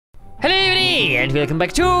Hey, and welcome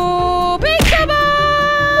back to PIXELMON!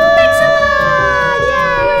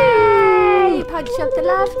 Yay! Punch up the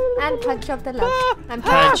love and punch up the love. And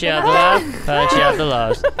Punch out the love, punch out the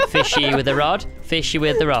love. Fishy with the rod, fishy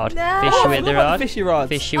with the rod, No. fishy with the rod, Fishy rod.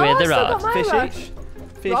 fishy with the rod. Fishy.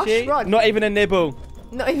 Fishy. Rod. Not even a nibble.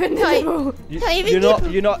 Not even nibble.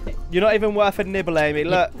 You're not even worth a nibble, Amy.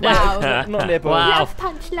 Look. Wow. Not nibble. Wow. Love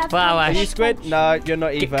punch, love Wow, punch. Are you Ash. squid? No, you're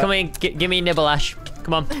not either. Come in, give me a nibble, Ash.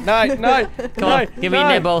 Come on, No, no. come on, give me a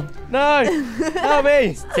nibble. No. Help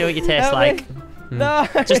me. See what you taste Help like. me. No.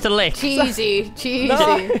 Just a lick. Cheesy, cheesy.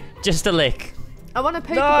 No. Just a lick. I want a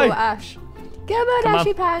Pokeball, No. Ash. Come on, Come on.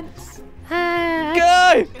 Ashy Pants.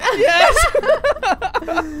 Go. Yes.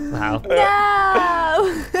 Wow.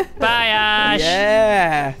 No. Bye, Ash.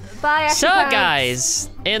 Yeah. Bye, Ashy So, Pants. guys,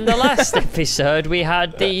 in the last episode, we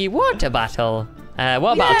had the water battle.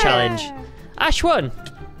 Water battle challenge. Ash won.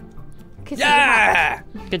 Kisses and hugs.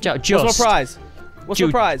 Yeah. Good job. What's Just. my prize? What's my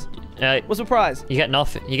Ju- prize? Uh, What's my prize? You get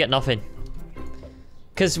nothing. You get nothing.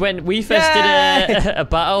 Because when we first did a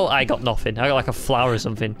battle, I got nothing. I got like a flower or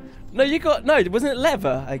something. No, you got wasn't it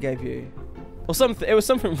leather I gave you? Or something. It was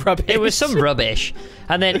something rubbish. It was some rubbish.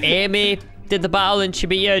 And then Amy did the battle and she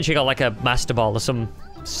beat you and she got like a master ball or something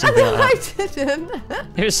like that. I didn't.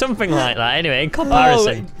 It was something like that. Anyway, in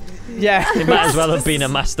comparison, Yeah. it might as well have been a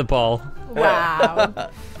master ball. Wow.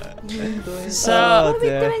 So, Oh, What are we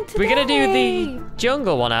dear. doing today? we're going to do the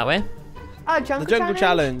jungle one, aren't we? Oh, jungle, The jungle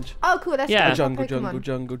challenge. Oh, cool. That's Yeah.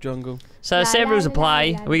 Jungle. So, La, same la, rules la,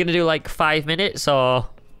 apply. la, la. We're going to do like 5 minutes or...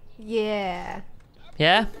 Yeah.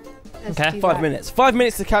 Yeah? Let's Okay. do 5 that. minutes. 5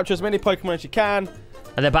 minutes to capture as many Pokemon as you can,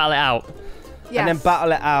 And then battle it out. Yes. and then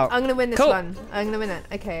battle it out. I'm gonna win this Cool. one. I'm gonna win it.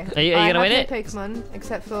 Okay. Are you gonna win I it? have no Pokemon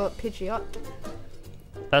except for Pidgeot.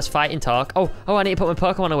 That's fighting talk. Oh, I need to put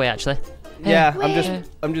my Pokemon away, actually. Yeah, Wait.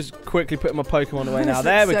 I'm just quickly putting my Pokemon away now. This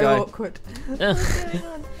There is we so go. awkward. Uh, What's going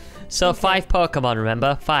on? So, Okay. 5 Pokemon,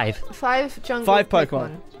 remember? 5. 5 jungle 5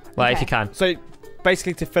 Pokemon. Well, if Okay. you can. So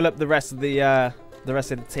basically to fill up the rest of the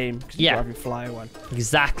team. 'Cause you Yeah. got every flyer one.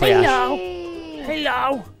 Exactly, Ash. Hello.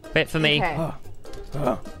 Hello. Wait for me.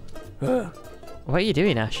 Okay. What are you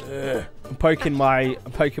doing, Ash? I'm poking my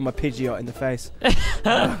Pidgeot in the face.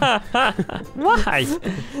 Why? Look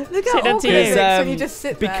Sit how down awkward to it you. looks when you just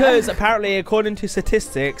sit there. Because apparently, according to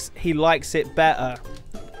statistics, he likes it better.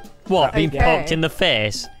 What, being Okay. poked in the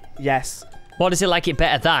face? Yes. What does it like it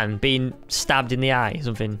better than? Being stabbed in the eye or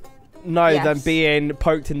something? No, Yes. than being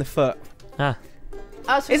poked in the foot. Ah,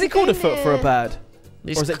 Oh, so Is we're it called a doing foot for a the- bird?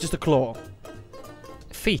 it's Or is it just a claw?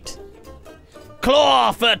 feet.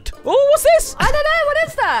 Claw foot! Oh, what's this? I don't know. What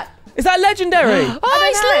is that? Is that legendary? Oh,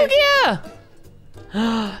 it's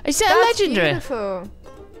Lugia! Is it a That's legendary? Beautiful.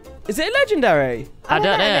 Is it legendary? I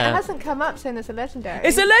don't know. It hasn't come up saying it's a legendary.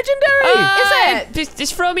 It's a legendary! Is it?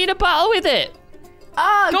 Just throw me in a battle with it.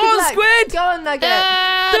 Oh, Go good on, luck. Squid! Go on, Nugget. Do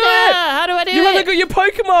it! How do I do You it? haven't got your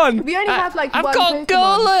Pokemon! We only have like I've one got Pokemon.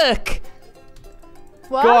 Golurk.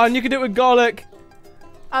 What? Go on, you can do it with garlic.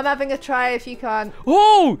 I'm having a try if you can't.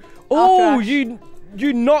 Oh! Oh, Ash. you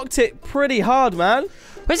knocked it pretty hard, man.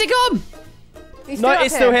 Where's it gone? He's No, up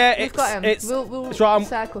it's still here. We've got him. It's- we'll it's right, I'm-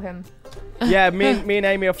 circle him. Yeah, me and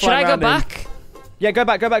Amy are Should I flying go around him. back? Yeah, go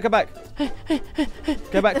back.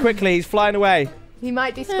 Go back quickly, he's flying away. He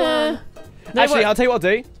might despawn. No, Actually, wait. I'll tell you what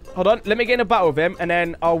I'll do. Hold on, let me get in a battle with him, and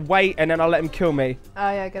then I'll wait, and then I'll let him kill me. Oh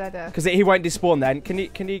yeah, good idea. Because he won't despawn then. Can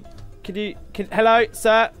you, hello,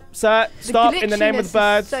 sir, stop in the name of the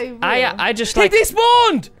birds. So real. I just He like...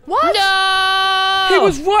 despawned! What? No! He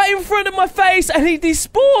was right in front of my face, and he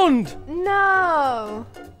despawned! No.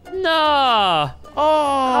 No!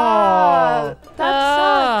 Oh! That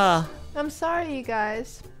Ah. sucks. I'm sorry, you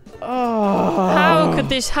guys. Oh! How could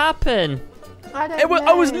this happen? I don't know.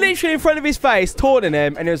 I was literally in front of his face, taunting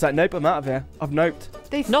him, and he was like, nope, I'm out of here. I've noped.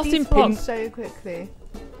 They Nothing despawn popped. so quickly.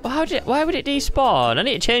 Well, why would it despawn? I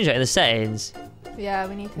need to change that in the settings. Yeah,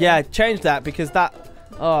 we need to. Yeah, change that, because that...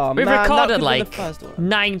 Oh, We've man, that recorded could've been like the first one.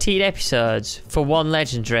 19 episodes for one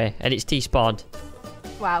legendary, and it's despawned.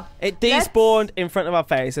 Wow. It despawned in front of our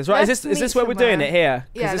faces. Right, is let's this meet where we're doing somewhere. it here?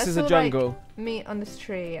 Because Yeah, this let's is a all, jungle. Like, meet on this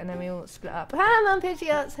tree, and then we all split up. I'm on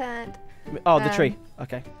Pidgeot's hand. Oh, the tree.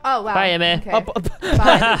 Okay. Oh wow. Bye, Amy. Okay. Oh,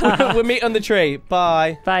 Bye. we'll meet on the tree.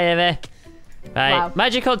 Bye. Bye, Amy. Right, Wow.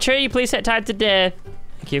 magical tree, please set time today.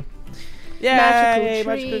 Thank you. Yay, Magical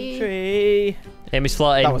magical tree. tree. Amy's That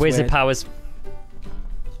floating, was wizard weird. powers.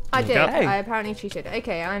 I did. Hey. I apparently cheated.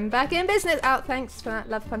 Okay, I'm back in business. Out. Thanks for that,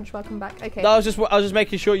 Love Punch. Welcome back. Okay. No, I was just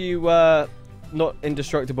making sure you were not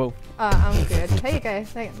indestructible. I'm good. Here you go.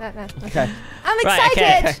 No. Okay. I'm Right,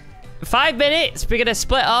 excited. okay. 5 minutes. We're gonna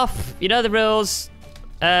split off. You know the rules.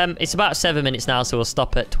 It's about 7 minutes now, so we'll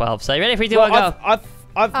stop at 12. So you ready for 3, 2, 1, go? Wait,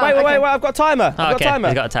 I've got a timer. Oh, okay,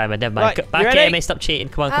 we've got a timer. Never mind. Right, Back, Amy. Stop cheating.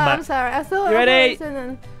 Come on, come back. I'm sorry. I thought You ready? I was in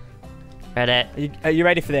an... Ready? Are you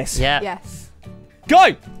ready for this? Yeah. Yes. Go!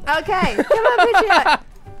 Okay. Come on, Pidgeot.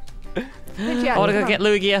 I want to go get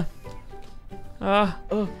Lugia.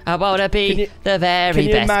 Oh, I want to be the very best. Can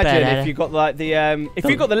you imagine if you got like the if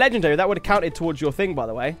you got the legendary, that would have counted towards your thing, by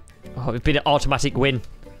the way. Oh, it'd been an automatic win.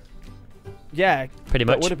 Yeah, pretty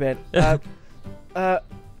much. It would have been.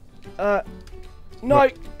 No.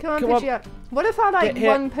 Come on, Pidgeot. What if I like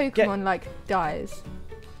one Pokemon like dies?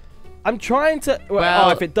 I'm trying to. Well,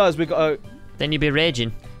 if it does, we got to. Then you'd be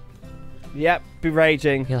raging. Yep, be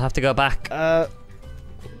raging. You'll have to go back. Oh,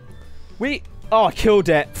 I killed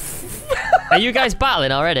it. Are you guys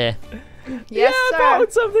battling already? Yes, I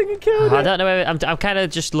battled something and killed it. I don't know. I'm kind of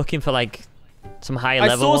just looking for like some higher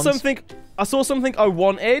level ones. I saw something I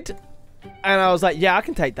wanted, and I was like, yeah, I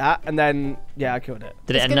can take that. And then, yeah, I killed it.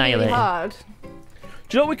 Did it annihilate? It's hard.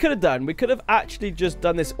 Do you know what we could have done? We could have actually just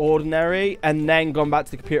done this ordinary and then gone back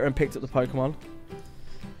to the computer and picked up the Pokemon.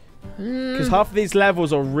 Because half of these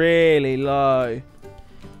levels are really low.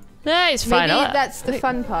 Yeah, it's fine. Maybe that's the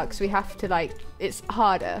fun part, because we have to, like, it's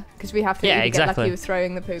harder, because we have to get lucky with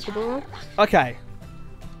throwing the Pokeball. Okay.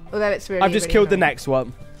 Although it's really, I've just killed the next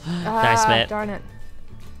one. Nice, mate. Darn it.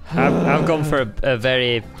 I've gone for a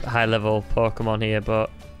very high level Pokemon here,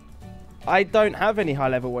 but... I don't have any high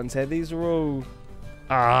level ones here. These are all...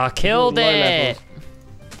 Ah, killed it!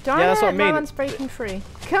 Darn yeah, that's it, what I mean. my one's breaking free.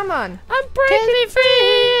 Come on. I'm breaking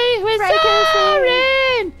free! We're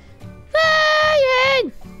soaring!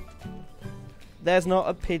 Flying! There's not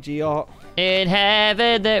a Pidgeot. In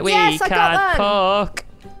heaven that we can't poke.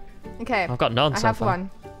 Okay. I've got none so I have far. one.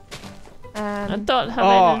 I don't have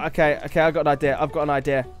any. Okay, I've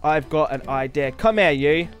got an idea. Come here,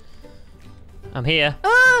 you. I'm here.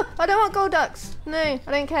 Oh, I don't want Golducks. No, I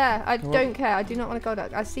don't care. I don't care. I do not want a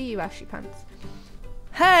Golduck. I see you, Ashy Pants.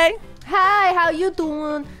 Hey. Hi, how you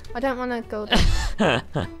doing? I don't want a Golduck.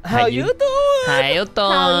 How you doing? How you doing?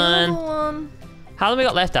 How you doing? How long we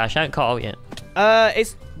got left, Ash? I haven't caught out yet.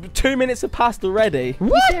 It's 2 minutes have passed already.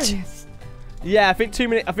 What? Yeah, I think 2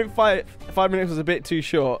 minutes. I think five minutes was a bit too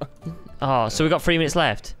short. Oh, so we got 3 minutes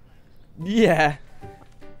left. Yeah.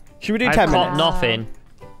 Should we do 10 minutes? I've caught nothing.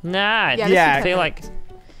 Nah. Yeah. I feel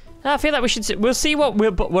like we should. We'll see what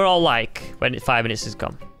we're all like when 5 minutes is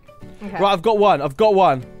gone. Okay. Right, I've got one.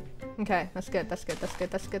 Okay, that's good. I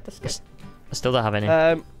still don't have any.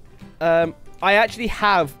 I actually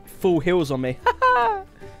have full heals on me.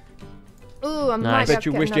 Ooh, I'm nice. I bet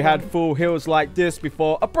you wish you had full heals like this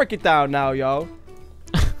before. I'll break it down now, yo.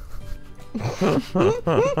 Sorry,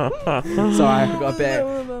 I got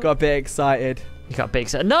a bit excited. You got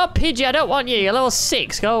big. No, Pidgey, I don't want you. You're level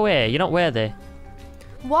 6. Go away. You're not worthy.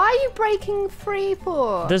 Why are you breaking free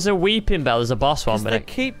for? There's a Weeping Bell. There's a boss one, but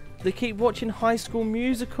they keep watching High School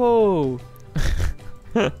Musical.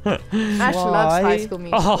 Ash loves High School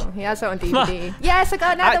Musical. Oh. He has it on DVD. Yes, I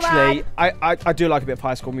got another one. Actually, I do like a bit of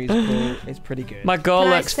High School Musical. It's pretty good. My goal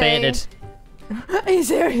looks faded. Are you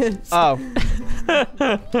serious? Oh.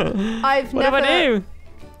 I've what never do I do?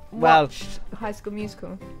 watched High School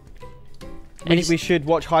Musical. We should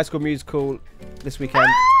watch High School Musical this weekend.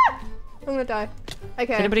 Ah! I'm gonna die.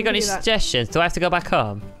 Okay. Anybody got any suggestions? Do I have to go back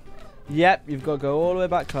home? Yep, you've got to go all the way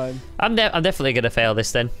back home. I'm definitely gonna fail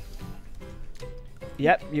this then.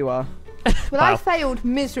 Yep, you are. Well, wow. I failed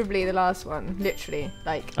miserably the last one, literally.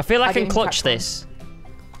 Like. I feel like I can clutch this.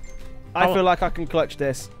 I feel like I can clutch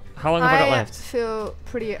this. How long have I got left? I feel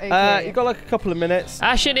pretty okay. You got like a couple of minutes.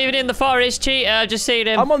 I shouldn't even in the forest, cheater. I've just seen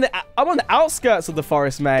him. I'm on the outskirts of the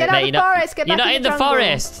forest, mate. Get out of the forest. Get back You're not in the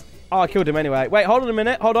forest. Oh, I killed him anyway. Wait, hold on a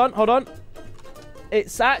minute. Hold on.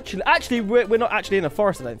 It's actually we're not actually in a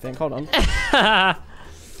forest. I don't think. Hold on.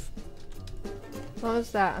 What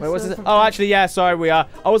was that? Wait, what's this? Oh, actually, yeah. Sorry, we are.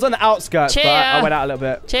 I was on the outskirts, but I went out a little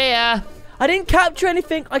bit. Cheer. I didn't capture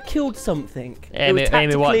anything. I killed something.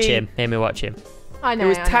 Amy, watch him. Amy, watch him. I know. It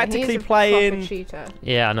was tactically playing.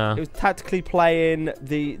 Yeah, I know. It was tactically playing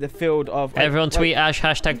the field of. Everyone tweet Ash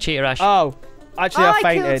 #cheater Ash. Oh, actually, I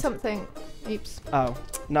fainted. I killed something. Oops. Oh,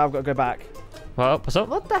 now I've got to go back. What's up?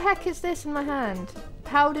 What the heck is this in my hand?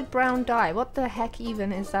 Powdered brown dye. What the heck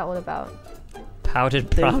even is that all about? Powdered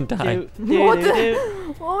brown dye. What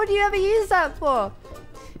would you ever use that for?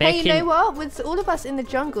 Hey, you know what? With all of us in the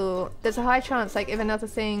jungle, there's a high chance, like, if another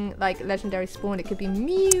thing, like, legendary spawned, it could be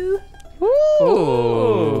Mew.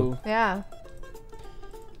 Ooh. Yeah.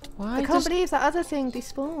 I can't believe that other thing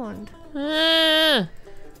despawned. I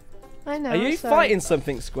know. Are you fighting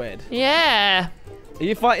something, Squid? Yeah. Are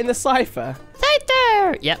you fighting the Cypher?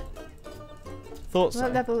 Cypher! Yep. thought so.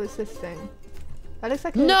 What level is this thing? That looks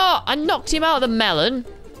like No, I knocked him out of the melon.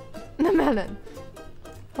 the melon.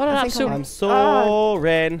 What an absolute... I'm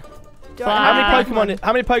soaring. How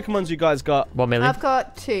many Pokemons you guys got? 1 million. I've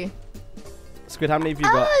got 2. Squid, how many have you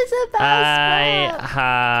got? Oh, it's a bad I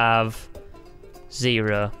have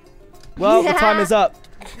 0. Well, the time is up.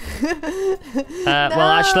 Well,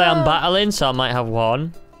 actually, I'm battling, so I might have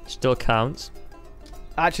 1. Still counts.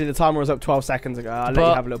 Actually, the timer was up 12 seconds ago. I'll let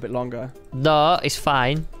you have a little bit longer. No, it's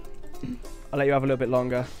fine. I'll let you have a little bit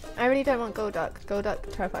longer. I really don't want Golduck.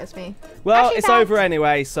 Golduck terrifies me. Well, Actually, it's over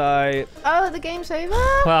anyway, so... Oh, the game's over?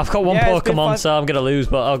 Well, I've got 1 Pokemon, so I'm going to lose,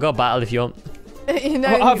 but I'll go battle if you want. You know,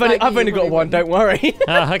 well, I've only got 1, don't worry.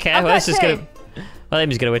 Oh, okay. Well, this is going to... Well,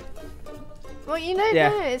 Amy's going to win. Well, you know,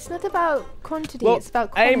 no, it's not about quantity, Well, it's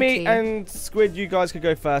about quality. Amy and Squid, you guys could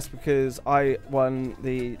go first because I won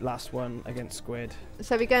the last one against Squid.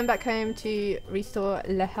 So we're going back home to restore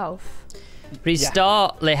le health.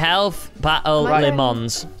 Restore le health, battle le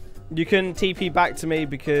mons. You can TP back to me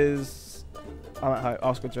because I'm at home.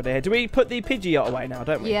 Oh, Squid's already here. Do we put the Pidgeot away now,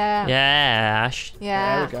 don't we? Yeah. Yeah, Ash.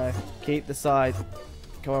 Yeah. There we go. Keep the side.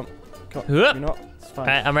 Come on. Come on. Whoop. You're not. It's fine.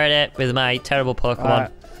 Okay, I'm ready with my terrible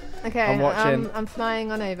Pokemon. Okay, I'm watching. I'm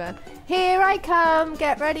flying on over. Here I come.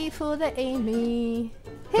 Get ready for the Amy.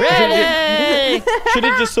 Ready! Should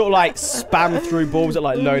have just sort of like spam through balls at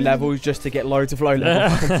like low levels just to get loads of low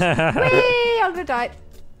levels. Whee! I'm gonna die.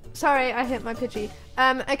 Sorry, I hit my Pidgey.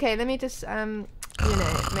 Okay, let me just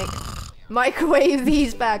microwave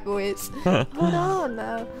these bad boys. Hold on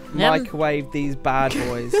now. Microwave these bad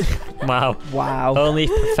boys. Wow. Wow. Only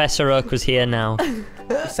Professor Oak was here now.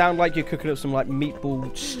 You sound like you're cooking up some like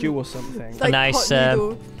meatball stew or something. It's like a nice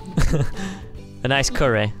a nice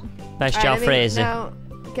curry. Nice jalfrezi. Now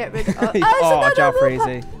get rid of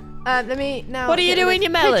jalfrezi. Let me now. What are you doing,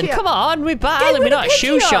 your melon? Pidgeot. Come on, we're battling. We're not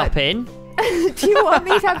shoe shopping. Do you want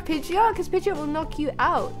me to have Pidgeot? Because Pidgeot will knock you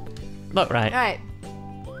out. Look, right. Right.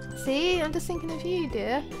 See, I'm just thinking of you,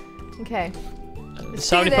 dear. Okay.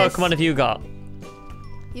 So many Pokemon have you got?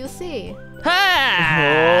 You'll see.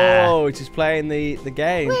 Ha! Oh, just playing the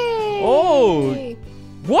game. Whee! Oh,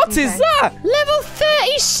 what is that? Level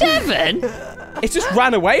 37? It just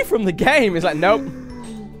ran away from the game. It's like, nope.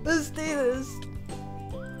 Let's do this.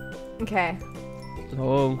 Okay.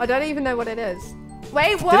 Oh. I don't even know what it is.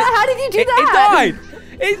 Wait, what? How did you do that? It died.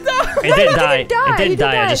 It died. It didn't die. die. It didn't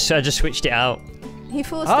die. die. I just switched it out. He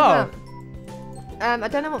forced him out. I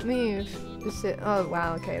don't know what move. Oh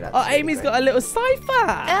wow, okay, that's. Oh, Amy's got a little Cypher.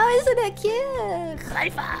 Oh, isn't it cute?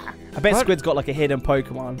 Cypher. I bet Squid's got like a hidden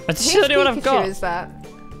Pokemon. That's the only one I've got. Is that?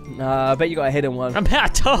 I bet you got a hidden one. I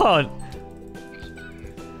don't.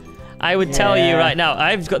 I would tell you right now.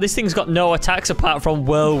 I've got this thing's got no attacks apart from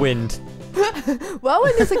Whirlwind.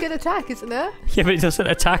 Whirlwind is a good attack, isn't it? Yeah, but it doesn't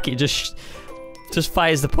attack. It just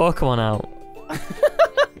fires the Pokemon out.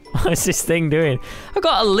 What's this thing doing? I've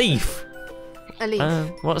got a leaf. A leaf.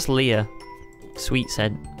 What's Leah? Sweet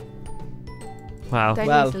said. Wow. Don't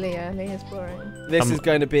use Leah. Leah's boring. This is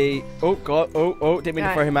going to be. Oh god. Oh. Didn't mean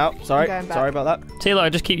to throw him out. Sorry. Sorry about that. Taylor, I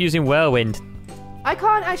just keep using Whirlwind. I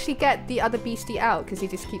can't actually get the other beastie out because he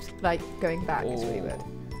just keeps like going back. It's really weird.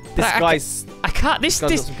 This guy's. I can't.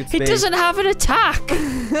 He doesn't have an attack.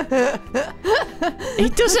 He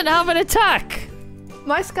doesn't have an attack.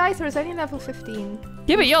 My Skyther is only level 15.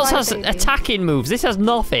 Yeah, but yours has attacking moves. This has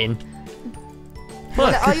nothing.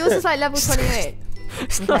 Look. Oh, yours is like level 28.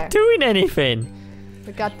 It's not doing anything.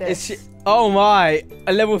 We got this. Oh my!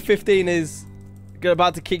 A level 15 is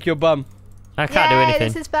about to kick your bum. I can't do anything.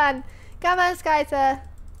 This is fun. Come on, Skyther.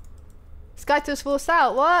 Skyther's forced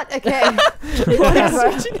out. What? Okay. Whatever.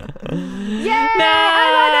 Yeah! I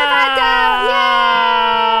won a battle! Yeah!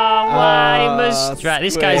 Right,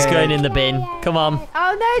 this guy's going in the bin. Come on.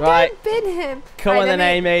 Oh no! Don't bin him. Come on then,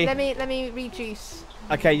 Amy. Let me rejuice.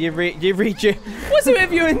 Okay, you rejuice. What's it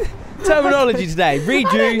with you in terminology today?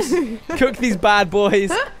 Rejuice. Cook these bad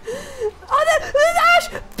boys. Oh, there's Ash!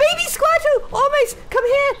 Baby Squirtle! Almost! Come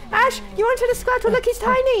here! Ash, you wanted a Squirtle? Look, he's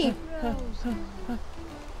tiny!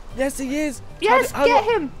 Yes, he is. Yes, get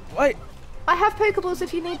him! Wait. I have Pokeballs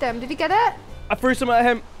if you need them. Did you get it? I threw some at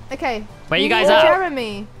him. Okay. Where you guys at?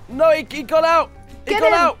 Jeremy. No, he got out. He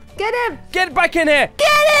got out. Get him! Get back in here!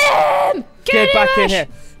 Get him! Get back in here!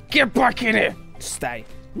 Get back in here! Stay.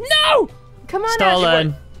 No! Come on,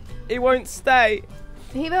 Stolen. Ash. He won't stay.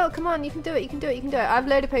 He will. Come on, you can do it. You can do it. You can do it. I have a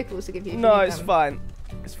load of Pokeballs to give you. No, it's fine.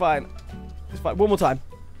 It's fine. It's fine. One more time.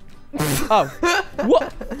 Oh.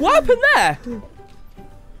 What happened there?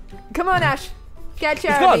 Come on, Ash. Get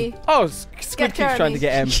He's Jeremy. gone. Oh, Squid keeps trying to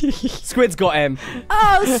get him. Squid's got him.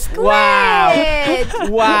 Oh, Squid! Wow.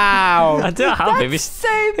 Wow. I don't know how big. That's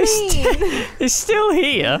so mean. He's still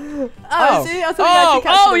here. Oh, see, I thought you actually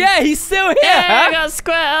catch him. Yeah, he's still here. Yeah, I got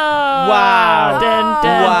Squid. Oh, Wow. Dun,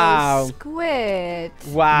 dun. Wow. Squid.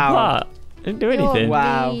 Wow. What? Didn't do anything.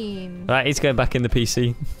 Wow. Mean. Right, he's going back in the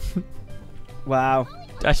PC. Wow.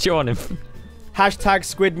 I join him. Hashtag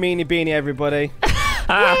Squid Meanie Beanie, everybody.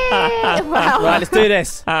 Yay! Wow. Right, let's do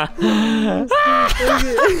this. Oh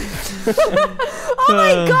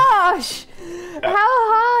my gosh! How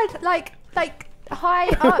hard, like high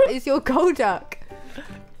up is your Golduck?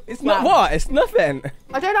 It's not what? It's nothing.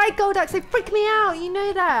 I don't like Golducks. They freak me out. You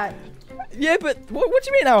know that. Yeah, but what do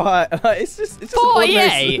you mean how high? It's just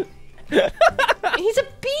 48. He's a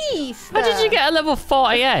beast. How did you get a level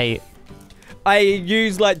 48? I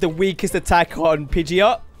use like the weakest attack on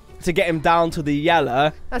Pidgeot to get him down to the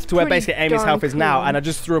yellow, That's to where pretty basically Amy's darn health is now, cool. and I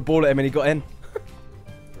just threw a ball at him and he got in.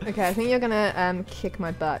 Okay, I think you're gonna kick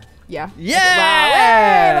my butt. Yeah. Yeah! Wow.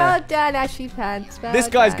 Hey, well done, Ashy Pants. Well This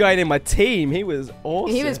guy's done. going in my team. He was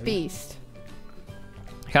awesome. He was beast.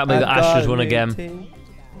 I can't believe that Ash has won again. Team.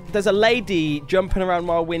 There's a lady jumping around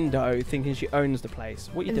my window thinking she owns the place.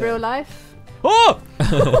 What are you In doing? real life? Oh! I'm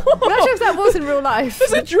not sure if that was in real life.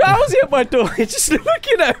 There's a drowsy at my door. He's just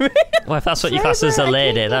looking at me. Well, if that's what you class as a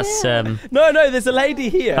lady, that's No, there's a lady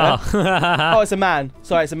here. Oh, Oh, it's a man.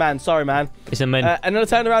 Sorry, it's a man. Sorry, man. it's a man. And then I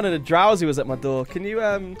turned around and a drowsy was at my door. Can you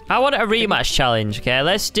I want a rematch challenge. Okay,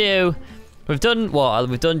 let's do. We've done what?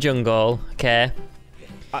 We've done jungle. Okay.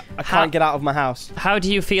 I can't get out of my house. How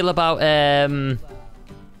do you feel about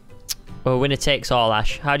well, winner takes all,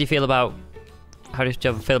 Ash? How do you feel about? How do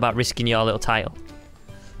you feel about risking your little title?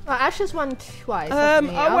 Oh, Ash has won twice.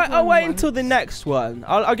 hasn't he? I'll wait won until the once. next one.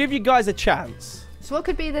 I'll give you guys a chance. So what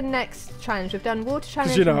could be the next challenge? We've done water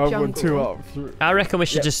challenge. Because and I've jungle. won 2 out of 3. I reckon we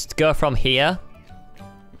should just go from here,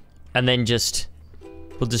 and then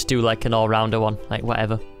we'll just do like an all-rounder one, like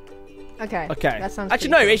whatever. Okay. Okay. That sounds Actually,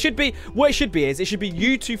 pretty no. cool. It should be what it should be is it should be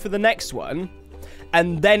you two for the next one,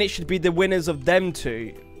 and then it should be the winners of them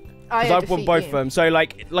two. I Because I've won defeat both you. of them. So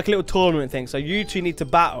like a little tournament thing. So you two need to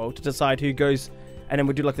battle to decide who goes, and then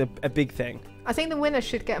we'll do like a big thing. I think the winner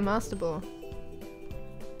should get a Master Ball.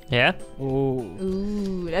 Yeah. Ooh.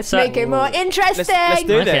 Ooh, let's So- make it more interesting. Let's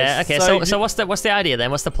do Okay. this. Okay. So what's the idea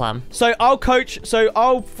then? What's the plan? So I'll coach. So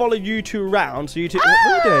I'll follow you two around. So you two. What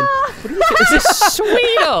are you doing? What are you doing? Is this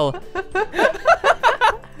Sweetle?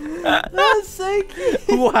 That's so cute.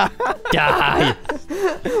 Wow. Die.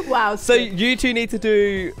 Wow. So you two need to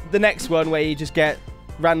do the next one where you just get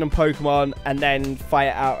random Pokemon and then fight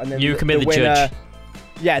it out, and then You can be the winner, judge.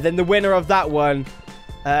 Yeah, then the winner of that one.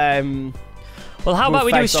 Well, how We'll about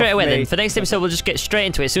we do it face straight off away me. then? For the next episode, we'll just get straight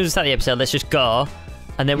into it. As soon as we start the episode, let's just go,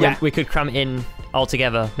 and then Yeah. we could cram it in all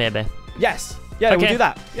together, maybe. Yes. Yeah, Okay. we'll do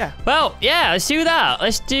that. Yeah. Well, yeah, let's do that.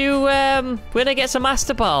 Let's do winner gets a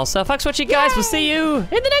Master Ball. So thanks for watching, guys. We'll see you in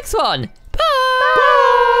the next one.